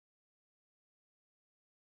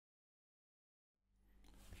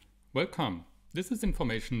Welcome. This is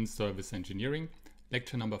Information Service Engineering,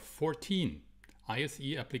 lecture number 14,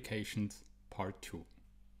 ISE Applications, part 2.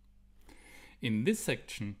 In this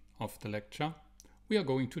section of the lecture, we are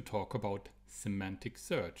going to talk about semantic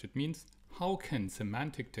search. It means how can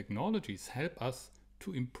semantic technologies help us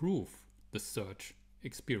to improve the search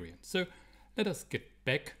experience. So let us get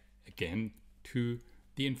back again to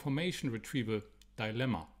the information retrieval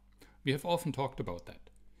dilemma. We have often talked about that.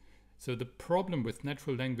 So the problem with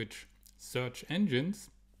natural language search engines,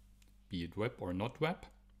 be it web or not web,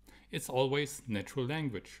 it's always natural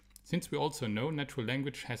language. Since we also know natural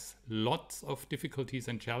language has lots of difficulties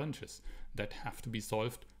and challenges that have to be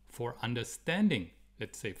solved for understanding,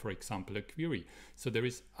 let's say, for example, a query. So there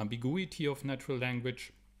is ambiguity of natural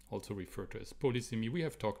language, also referred to as polysemy. We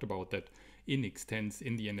have talked about that in extents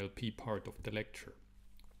in the NLP part of the lecture.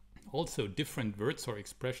 Also, different words or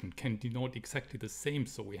expression can denote exactly the same.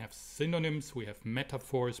 So we have synonyms, we have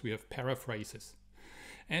metaphors, we have paraphrases.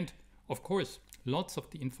 And of course, lots of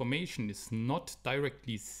the information is not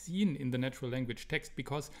directly seen in the natural language text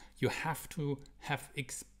because you have to have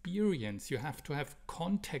experience, you have to have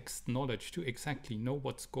context knowledge to exactly know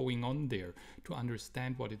what's going on there, to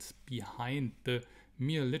understand what is behind the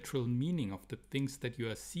mere literal meaning of the things that you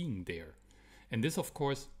are seeing there. And this, of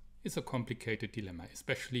course, is a complicated dilemma,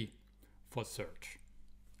 especially for search.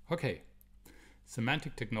 Okay,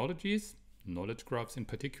 semantic technologies, knowledge graphs in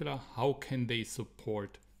particular, how can they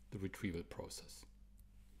support the retrieval process?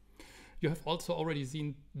 You have also already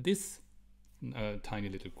seen this tiny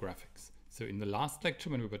little graphics. So in the last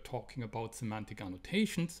lecture, when we were talking about semantic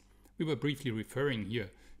annotations, we were briefly referring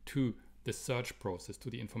here to the search process,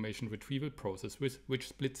 to the information retrieval process, which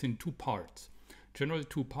splits in two parts. Generally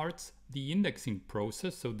two parts, the indexing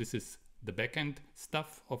process, so this is the backend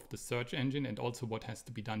stuff of the search engine and also what has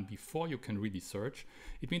to be done before you can really search.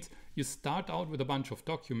 It means you start out with a bunch of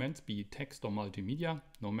documents, be it text or multimedia,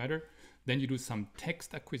 no matter. Then you do some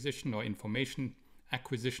text acquisition or information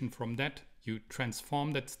acquisition from that. You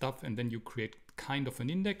transform that stuff and then you create kind of an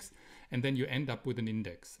index and then you end up with an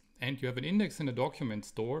index. And you have an index in a document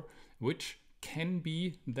store which can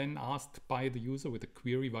be then asked by the user with a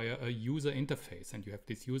query via a user interface. And you have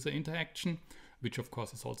this user interaction, which of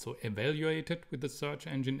course is also evaluated with the search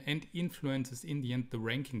engine and influences in the end the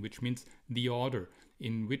ranking, which means the order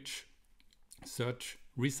in which search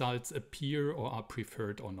results appear or are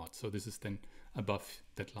preferred or not. So this is then above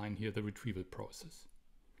that line here, the retrieval process.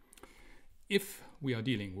 If we are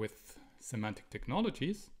dealing with semantic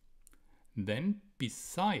technologies, then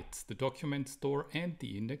besides the document store and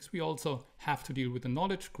the index, we also have to deal with a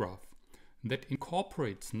knowledge graph that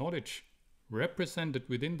incorporates knowledge represented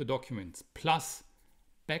within the documents plus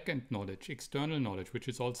backend knowledge, external knowledge, which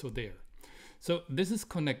is also there. So this is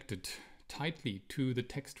connected tightly to the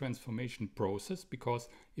text transformation process because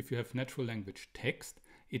if you have natural language text,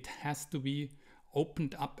 it has to be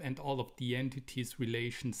opened up and all of the entities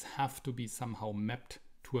relations have to be somehow mapped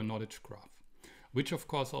to a knowledge graph, which of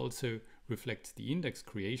course also reflects the index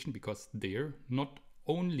creation because there not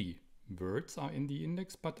only words are in the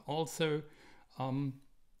index, but also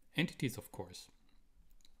entities, of course.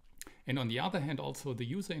 And on the other hand, also the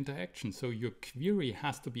user interaction. So your query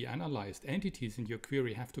has to be analyzed. Entities in your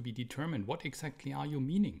query have to be determined. What exactly are you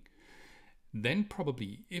meaning? Then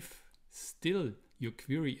probably if still your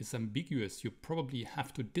query is ambiguous, you probably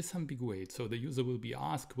have to disambiguate. So the user will be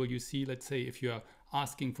asked, will you see, let's say, if you are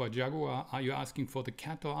asking for a jaguar, are you asking for the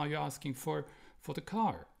cat or are you asking for the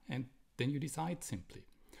car? And then you decide simply.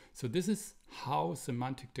 So this is how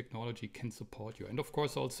semantic technology can support you. And of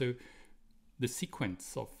course also the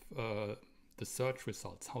sequence of the search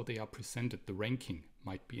results, how they are presented, the ranking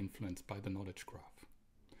might be influenced by the knowledge graph.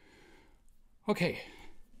 Okay,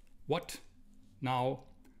 what now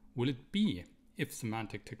will it be if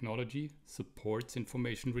semantic technology supports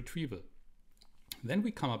information retrieval? Then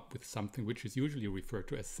we come up with something which is usually referred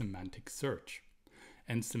to as semantic search.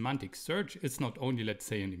 And semantic search is not only, let's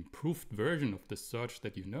say, an improved version of the search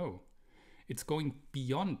that you know, it's going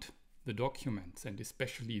beyond the documents and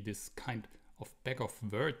especially this kind of bag of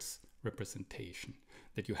words representation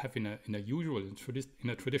that you have in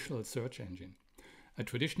a traditional search engine. A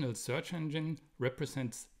traditional search engine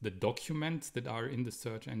represents the documents that are in the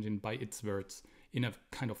search engine by its words in a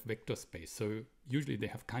kind of vector space. So usually they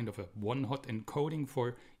have kind of a one-hot encoding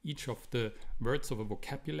for each of the words of a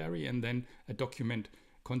vocabulary, and then a document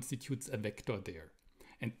constitutes a vector there.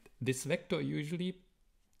 And this vector usually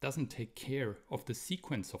doesn't take care of the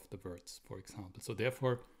sequence of the words, for example. So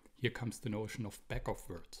therefore, here comes the notion of bag of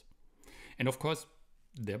words. And of course,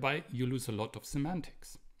 thereby you lose a lot of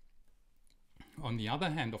semantics. On the other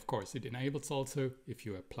hand, of course, it enables also, if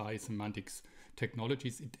you apply semantics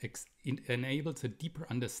technologies, it enables a deeper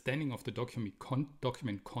understanding of the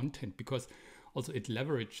document content, because also it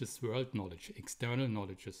leverages world knowledge, external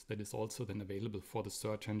knowledges that is also then available for the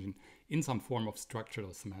search engine in some form of structured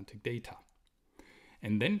or semantic data.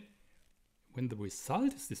 And then when the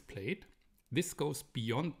result is displayed, this goes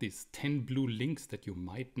beyond these 10 blue links that you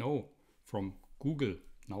might know from Google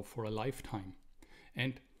now for a lifetime.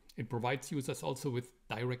 And it provides users also with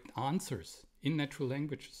direct answers in natural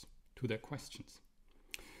languages to their questions.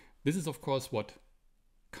 This is of course what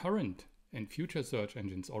current and future search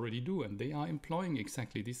engines already do, and they are employing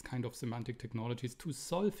exactly these kind of semantic technologies to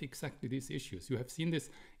solve exactly these issues. You have seen this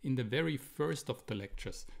in the very first of the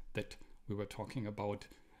lectures that we were talking about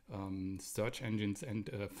search engines and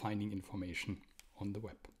finding information on the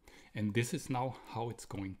web. And this is now how it's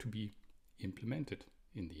going to be implemented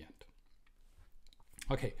in the end.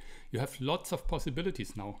 Okay, you have lots of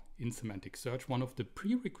possibilities now in semantic search. One of the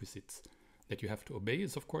prerequisites that you have to obey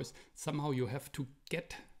is, of course, somehow you have to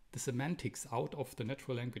get the semantics out of the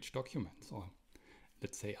natural language documents, or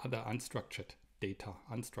let's say other unstructured data,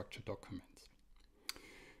 unstructured documents.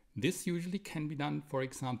 This usually can be done, for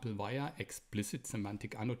example, via explicit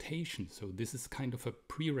semantic annotation. So this is kind of a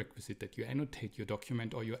prerequisite that you annotate your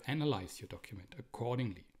document or you analyze your document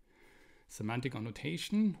accordingly. Semantic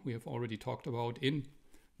annotation we have already talked about in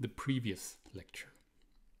the previous lecture.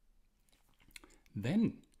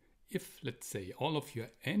 Then, if, let's say, all of your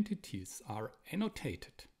entities are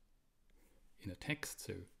annotated in a text,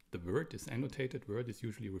 so the word is annotated, word is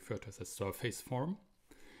usually referred to as a surface form,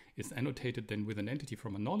 is annotated then with an entity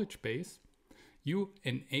from a knowledge base, you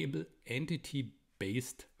enable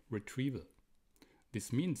entity-based retrieval.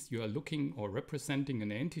 This means you are looking or representing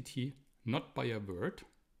an entity not by a word,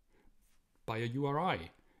 by a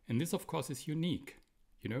URI. And this, of course, is unique,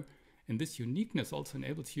 you know. And this uniqueness also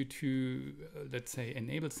enables you to, let's say,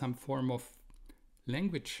 enable some form of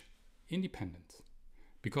language independence,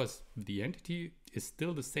 because the entity is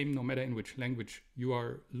still the same no matter in which language you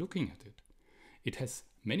are looking at it. It has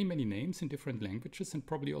many, many names in different languages, and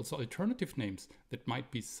probably also alternative names that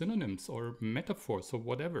might be synonyms or metaphors or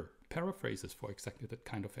whatever, paraphrases for exactly that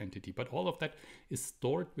kind of entity. But all of that is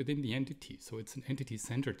stored within the entity. So it's an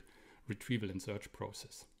entity-centered retrieval and search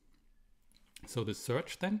process. So the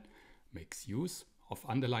search then makes use of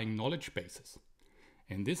underlying knowledge bases.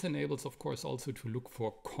 And this enables, of course, also to look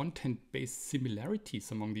for content-based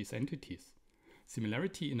similarities among these entities.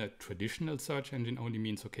 Similarity in a traditional search engine only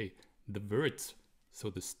means, okay, the words, so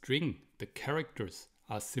the string, the characters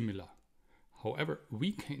are similar. However,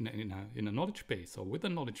 we can, in a knowledge base or with a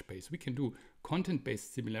knowledge base, we can do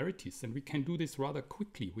content-based similarities, and we can do this rather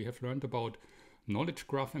quickly. We have learned about knowledge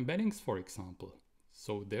graph embeddings, for example.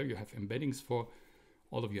 So there you have embeddings for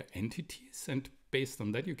all of your entities, and based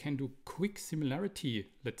on that you can do quick similarity,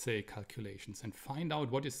 let's say, calculations and find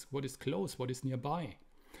out what is close, what is nearby.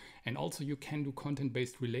 And also you can do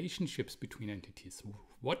content-based relationships between entities.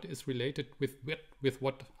 What is related with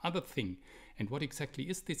what other thing, and what exactly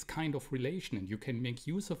is this kind of relation, and you can make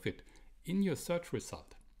use of it in your search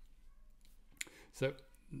result. So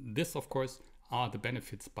this, of course, are the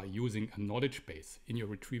benefits by using a knowledge base in your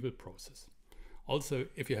retrieval process. Also,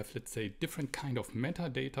 if you have, let's say, different kind of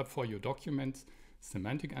metadata for your documents,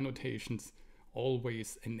 semantic annotations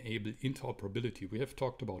always enable interoperability. We have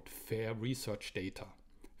talked about fair research data.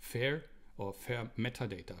 Fair or fair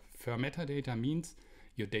metadata. Fair metadata means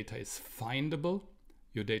your data is findable,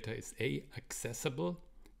 your data is A, accessible,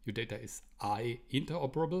 your data is I,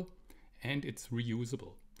 interoperable, and it's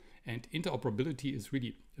reusable. And interoperability is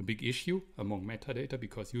really a big issue among metadata,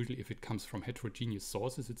 because usually if it comes from heterogeneous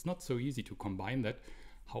sources, it's not so easy to combine that.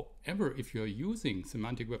 However, if you're using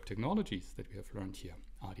semantic web technologies that we have learned here,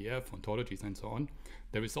 RDF, ontologies, and so on,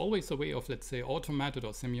 there is always a way of, let's say, automated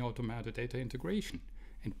or semi-automated data integration.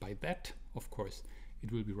 And by that, of course,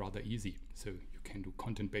 it will be rather easy. So you can do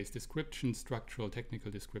content-based descriptions, structural,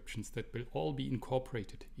 technical descriptions that will all be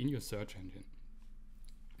incorporated in your search engine.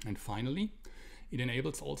 And finally, it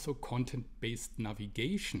enables also content-based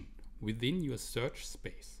navigation within your search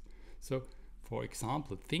space. So, for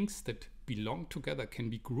example, things that belong together can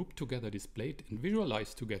be grouped together, displayed and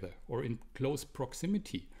visualized together, or in close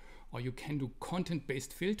proximity. Or you can do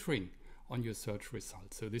content-based filtering on your search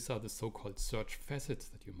results. So these are the so-called search facets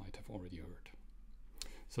that you might have already heard.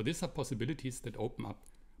 So these are possibilities that open up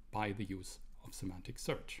by the use of semantic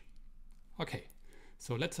search. Okay,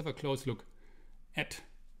 so let's have a close look at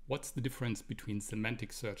what's the difference between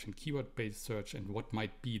semantic search and keyword-based search, and what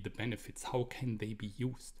might be the benefits? How can they be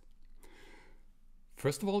used?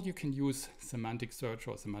 First of all, you can use semantic search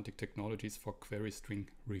or semantic technologies for query string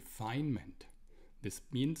refinement. This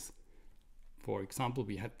means, for example,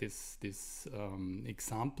 we had this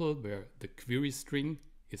example where the query string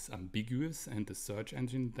is ambiguous and the search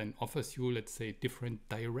engine then offers you, let's say, different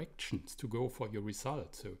directions to go for your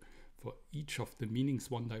result. So for each of the meanings,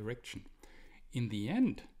 one direction. In the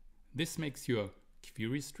end, this makes your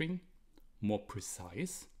query string more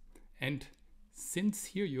precise. And since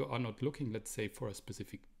here you are not looking, let's say, for a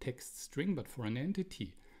specific text string, but for an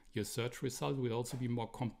entity, your search result will also be more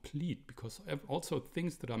complete, because also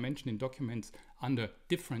things that are mentioned in documents under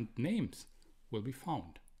different names will be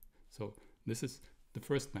found. So this is the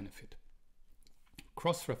first benefit.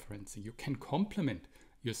 Cross-referencing. You can complement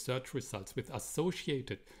your search results with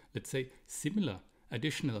associated, let's say, similar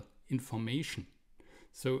additional information.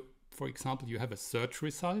 So, for example, you have a search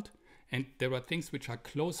result and there are things which are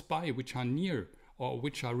close by, which are near, or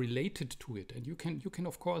which are related to it. And you can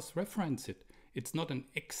of course reference it. It's not an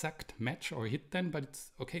exact match or hit then, but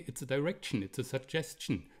it's okay, it's a direction, it's a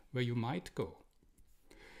suggestion where you might go.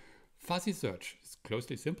 Fuzzy search is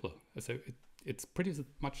closely simple. So it's pretty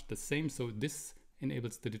much the same. So this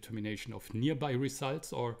enables the determination of nearby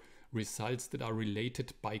results or results that are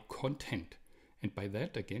related by content. And by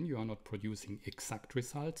that, again, you are not producing exact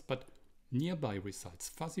results, but nearby results,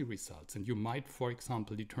 fuzzy results. And you might, for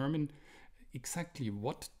example, determine exactly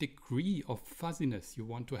what degree of fuzziness you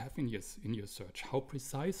want to have in your search. How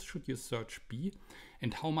precise should your search be?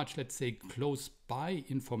 And how much, let's say, close by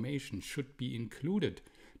information should be included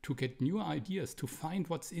to get new ideas, to find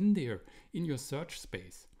what's in there in your search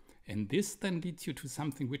space. And this then leads you to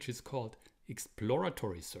something which is called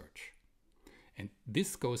exploratory search. And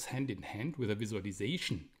this goes hand in hand with a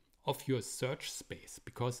visualization of your search space,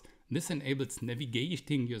 because this enables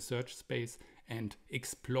navigating your search space and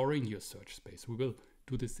exploring your search space. We will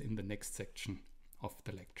do this in the next section of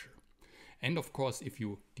the lecture. And of course, if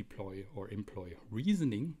you deploy or employ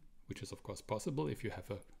reasoning, which is of course possible if you have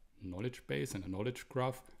a knowledge base and a knowledge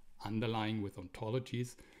graph underlying with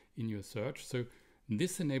ontologies in your search. So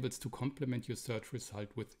this enables to complement your search result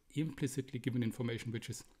with implicitly given information which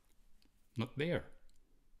is not there.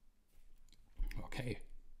 Okay,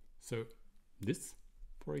 so this,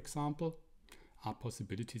 for example, are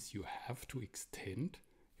possibilities you have to extend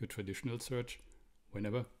your traditional search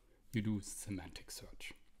whenever you do semantic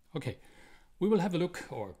search. Okay, we will have a look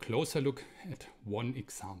or a closer look at one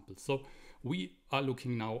example. So we are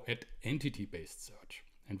looking now at entity-based search,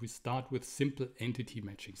 and we start with simple entity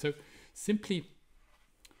matching. So simply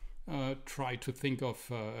try to think of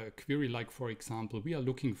a query like, for example, we are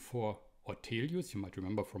looking for Ortelius. You might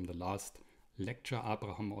remember from the last lecture,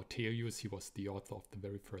 Abraham Ortelius, he was the author of the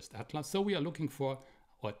very first atlas. So we are looking for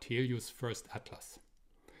Ortelius' first atlas.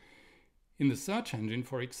 In the search engine,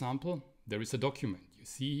 for example, there is a document. You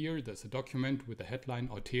see here, there's a document with the headline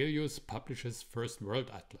Ortelius publishes first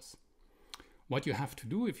world atlas. What you have to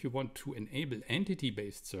do if you want to enable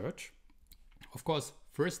entity-based search, of course,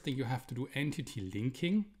 first thing you have to do entity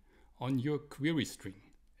linking on your query string.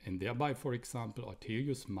 And thereby, for example,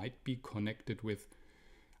 Ortelius might be connected with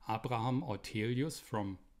Abraham Ortelius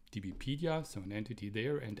from DBpedia, so an entity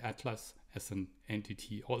there, and Atlas as an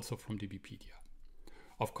entity also from DBpedia.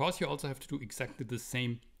 Of course, you also have to do exactly the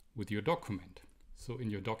same with your document. So in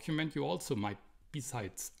your document, you also might,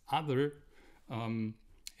 besides other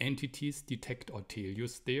entities, detect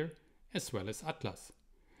Ortelius there, as well as Atlas.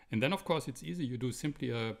 And then, of course, it's easy. You do simply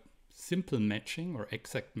a simple matching or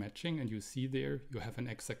exact matching, and you see there you have an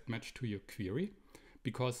exact match to your query,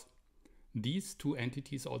 because these two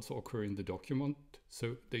entities also occur in the document,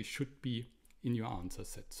 so they should be in your answer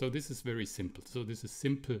set. So this is very simple. So this is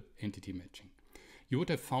simple entity matching. You would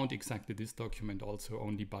have found exactly this document also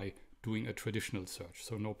only by doing a traditional search,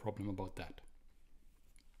 so no problem about that.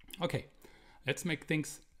 Okay, let's make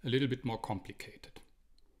things a little bit more complicated.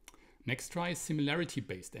 Next, try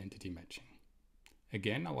similarity-based entity matching.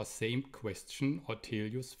 Again, our same question,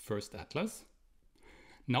 Ortelius' first atlas.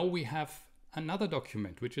 Now we have another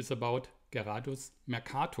document which is about Gerardus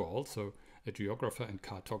Mercator, also a geographer and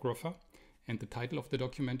cartographer. And the title of the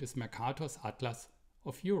document is Mercator's Atlas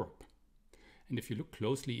of Europe. And if you look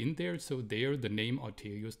closely in there, so there the name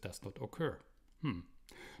Ortelius does not occur.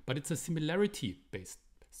 But it's a similarity-based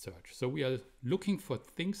search. So we are looking for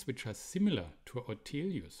things which are similar to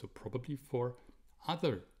Ortelius, so probably for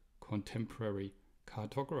other contemporary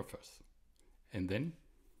cartographers. And then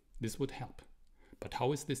this would help. But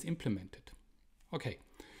how is this implemented? Okay,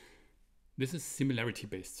 this is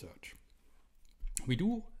similarity-based search. We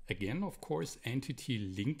do, again, of course,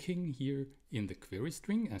 entity linking here in the query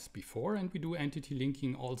string as before, and we do entity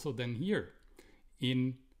linking also then here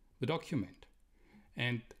in the document.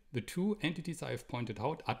 And the two entities I have pointed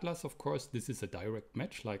out, Atlas, of course, this is a direct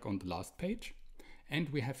match like on the last page. And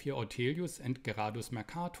we have here Ortelius and Gerardus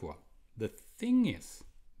Mercator. The thing is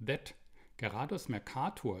that Gerardus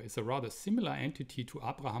Mercator is a rather similar entity to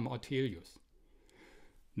Abraham Ortelius.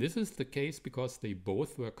 This is the case because they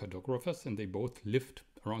both were cartographers and they both lived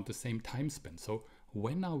around the same time span. So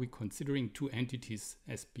when are we considering two entities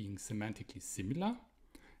as being semantically similar?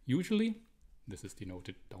 Usually, this is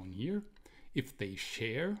denoted down here, if they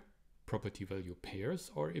share property value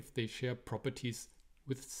pairs or if they share properties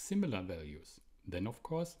with similar values. Then of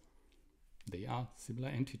course, they are similar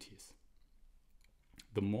entities.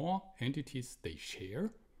 The more entities they share,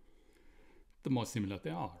 the more similar they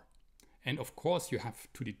are. And of course, you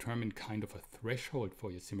have to determine kind of a threshold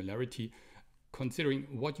for your similarity, considering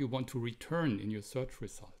what you want to return in your search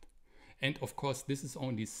result. And of course, this is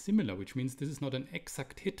only similar, which means this is not an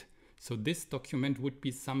exact hit. So this document would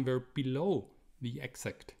be somewhere below the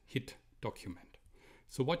exact hit document.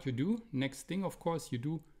 So what you do, next thing, of course, you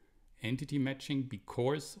do entity matching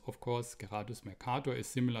because, of course, Gerardus Mercator is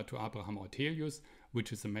similar to Abraham Ortelius,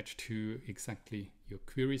 which is a match to exactly your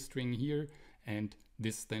query string here. And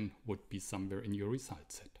this then would be somewhere in your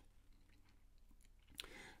result set.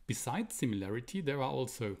 Besides similarity, there are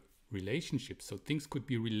also relationships. So things could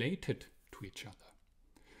be related to each other.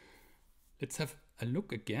 Let's have a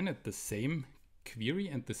look again at the same query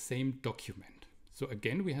and the same document. So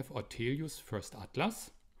again, we have Ortelius first atlas.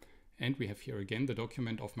 And we have here again the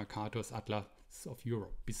document of Mercator's Atlas of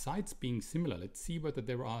Europe. Besides being similar, let's see whether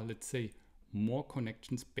there are, let's say, more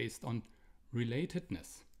connections based on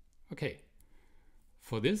relatedness. Okay,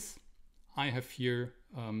 for this, I have here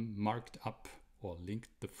marked up or linked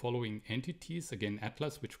the following entities. Again,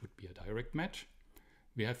 Atlas, which would be a direct match.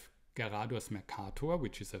 We have Gerardus Mercator,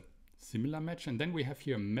 which is a similar match. And then we have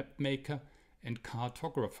here Mapmaker and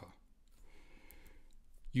Cartographer.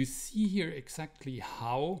 You see here exactly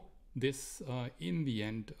how this in the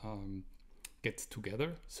end gets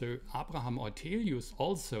together. So Abraham Ortelius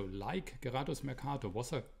also, like Gerardus Mercator,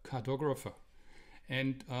 was a cartographer.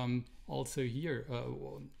 And also here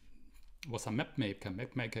was a mapmaker.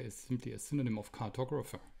 Mapmaker is simply a synonym of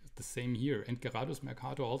cartographer. It's the same here. And Gerardus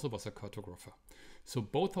Mercator also was a cartographer. So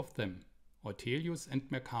both of them, Ortelius and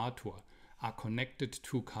Mercator, are connected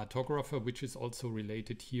to cartographer, which is also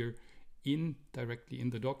related here directly in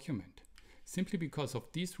the document. Simply because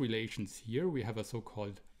of these relations here, we have a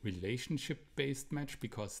so-called relationship-based match,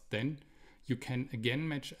 because then you can again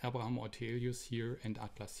match Abraham Ortelius here and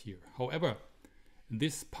Atlas here. However,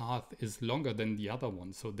 this path is longer than the other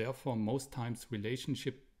one, so therefore most times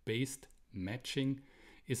relationship-based matching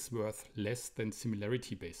is worth less than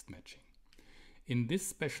similarity-based matching. In this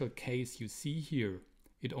special case, you see here,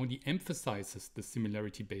 it only emphasizes the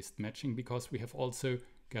similarity-based matching because we have also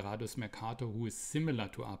Gerardus Mercator, who is similar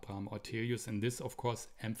to Abraham Ortelius, and this of course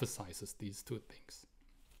emphasizes these two things.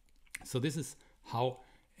 So this is how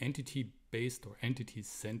entity-based or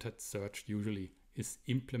entity-centered search usually is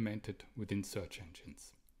implemented within search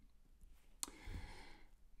engines.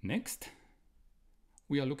 Next,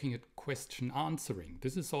 we are looking at question answering.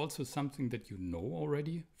 This is also something that you know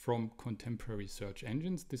already from contemporary search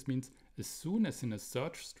engines. This means as soon as in a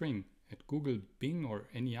search string at Google, Bing, or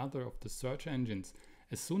any other of the search engines,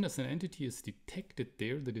 as soon as an entity is detected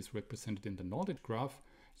there that is represented in the knowledge graph,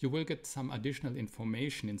 you will get some additional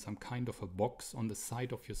information in some kind of a box on the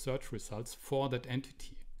side of your search results for that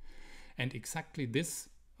entity. And exactly this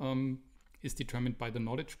is determined by the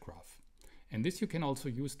knowledge graph. And this you can also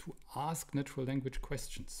use to ask natural language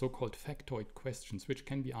questions, so-called factoid questions, which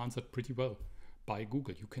can be answered pretty well by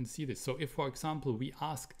Google. You can see this. So if, for example, we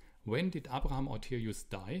ask, when did Abraham Ortelius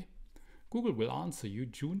die? Google will answer you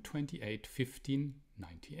June 28,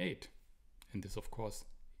 1598. And this, of course,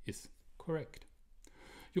 is correct.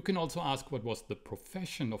 You can also ask what was the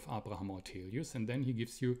profession of Abraham Ortelius, and then he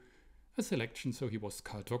gives you a selection. So he was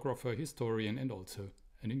cartographer, historian, and also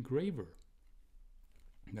an engraver.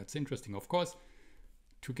 That's interesting. Of course,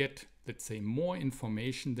 to get, let's say, more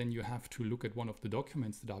information, then you have to look at one of the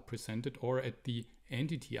documents that are presented or at the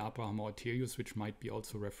entity Abraham Ortelius, which might be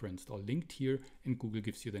also referenced or linked here, and Google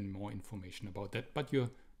gives you then more information about that. But your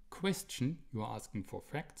question, you are asking for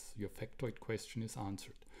facts, your factoid question is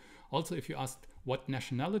answered. Also, if you asked what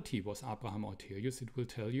nationality was Abraham Ortelius, it will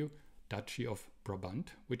tell you Duchy of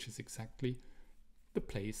Brabant, which is exactly the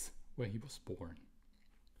place where he was born.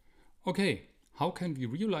 Okay, how can we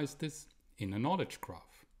realize this in a knowledge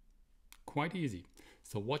graph? Quite easy.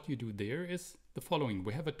 So what you do there is the following.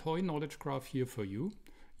 We have a toy knowledge graph here for you.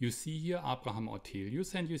 You see here Abraham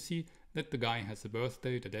Ortelius, and you see that the guy has a birth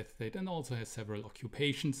date, a death date, and also has several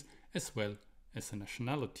occupations as well as a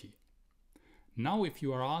nationality. Now, if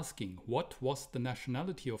you are asking what was the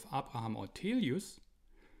nationality of Abraham Ortelius,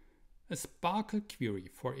 A Sparkle query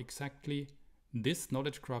for exactly this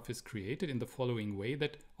knowledge graph is created in the following way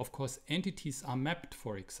that, of course, entities are mapped,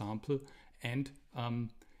 for example, and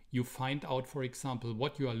you find out, for example,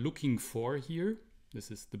 what you are looking for here.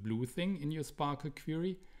 This is the blue thing in your Sparkle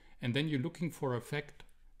query. And then you're looking for a fact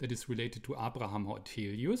that is related to Abraham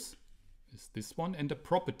Ortelius, is this one, and a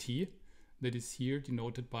property that is here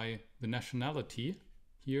denoted by the nationality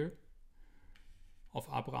here of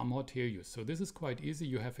Abraham Ortelius. So this is quite easy.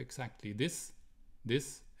 You have exactly this,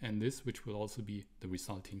 and this, which will also be the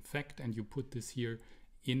resulting fact, and you put this here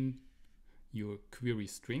in your query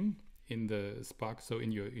string in the Spark, so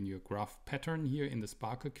in your graph pattern here in the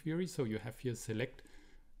Sparkle query. So you have here select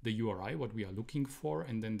the URI, what we are looking for,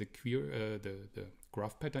 and then the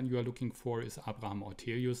graph pattern you are looking for is Abraham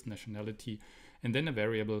Ortelius, nationality, and then a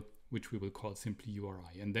variable which we will call simply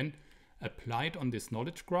URI. And then applied on this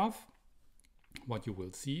knowledge graph, what you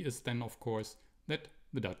will see is then, of course, that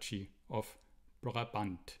the Duchy of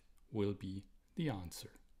Brabant will be the answer.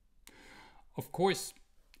 Of course,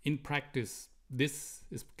 in practice, this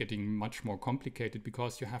is getting much more complicated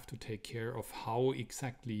because you have to take care of how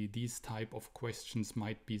exactly these type of questions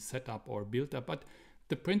might be set up or built up, but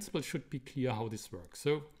the principle should be clear how this works.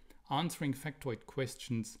 So answering factoid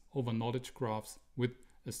questions over knowledge graphs with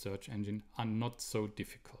a search engine are not so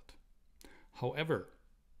difficult. However,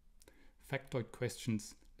 factoid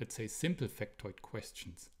questions, let's say simple factoid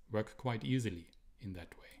questions, work quite easily in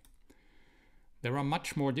that way. There are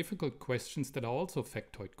much more difficult questions that are also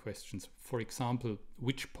factoid questions. For example,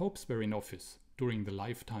 which popes were in office during the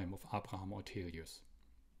lifetime of Abraham Ortelius?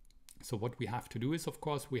 So what we have to do is, of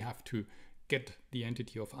course, we have to get the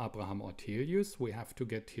entity of Abraham Ortelius. We have to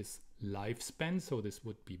get his lifespan. So this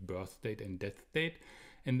would be birth date and death date.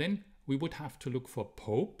 And then we would have to look for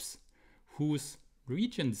popes whose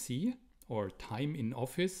regency or time in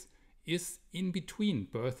office is in between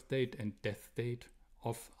birth date and death date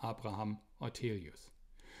of Abraham Ortelius.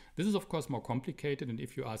 This is of course more complicated, and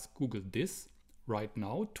if you ask Google this right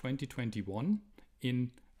now, 2021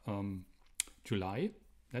 in July,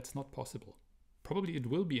 that's not possible. Probably it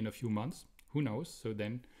will be in a few months, who knows, so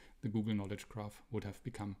then the Google Knowledge Graph would have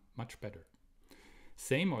become much better.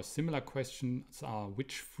 Same or similar questions are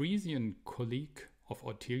which Frisian colleague of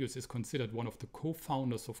Ortelius is considered one of the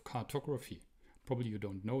co-founders of cartography? Probably you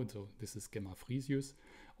don't know, so this is Gemma Frisius.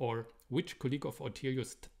 Or which colleague of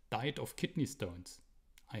Ortelius died of kidney stones?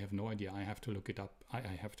 I have no idea, I have to look it up, I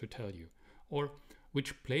have to tell you. Or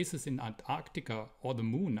which places in Antarctica or the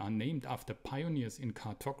moon are named after pioneers in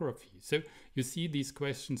cartography? So you see these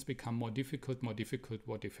questions become more difficult, more difficult,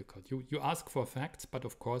 more difficult. You ask for facts, but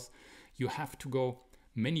of course you have to go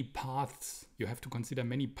many paths. You have to consider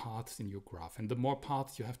many paths in your graph. And the more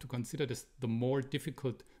paths you have to consider, the more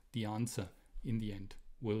difficult the answer in the end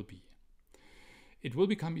will be. It will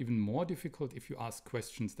become even more difficult if you ask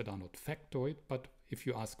questions that are not factoid, but if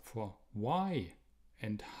you ask for why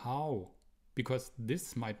and how, because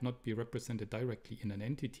this might not be represented directly in an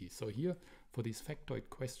entity. So here, for these factoid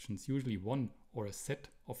questions, usually one or a set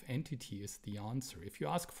of entity is the answer. If you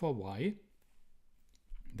ask for why,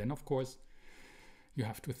 then of course you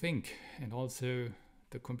have to think, and also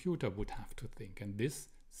the computer would have to think. And this,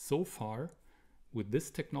 so far, with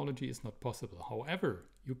this technology is not possible. However,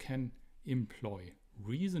 you can employ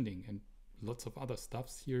reasoning and lots of other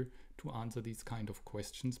stuffs here to answer these kind of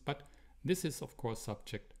questions, but this is of course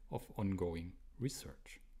subject of ongoing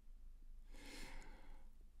research.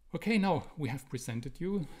 Okay, now we have presented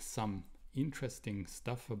you some interesting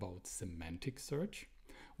stuff about semantic search.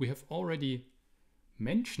 We have already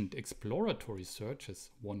mentioned exploratory search as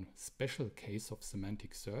one special case of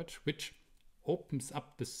semantic search, which opens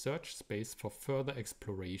up the search space for further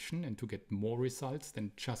exploration and to get more results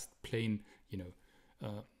than just plain,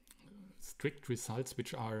 strict results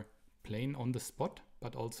which are plain on the spot,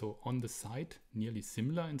 but also on the site, nearly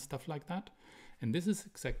similar and stuff like that. And this is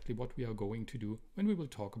exactly what we are going to do when we will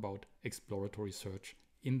talk about exploratory search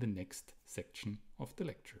in the next section of the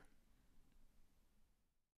lecture.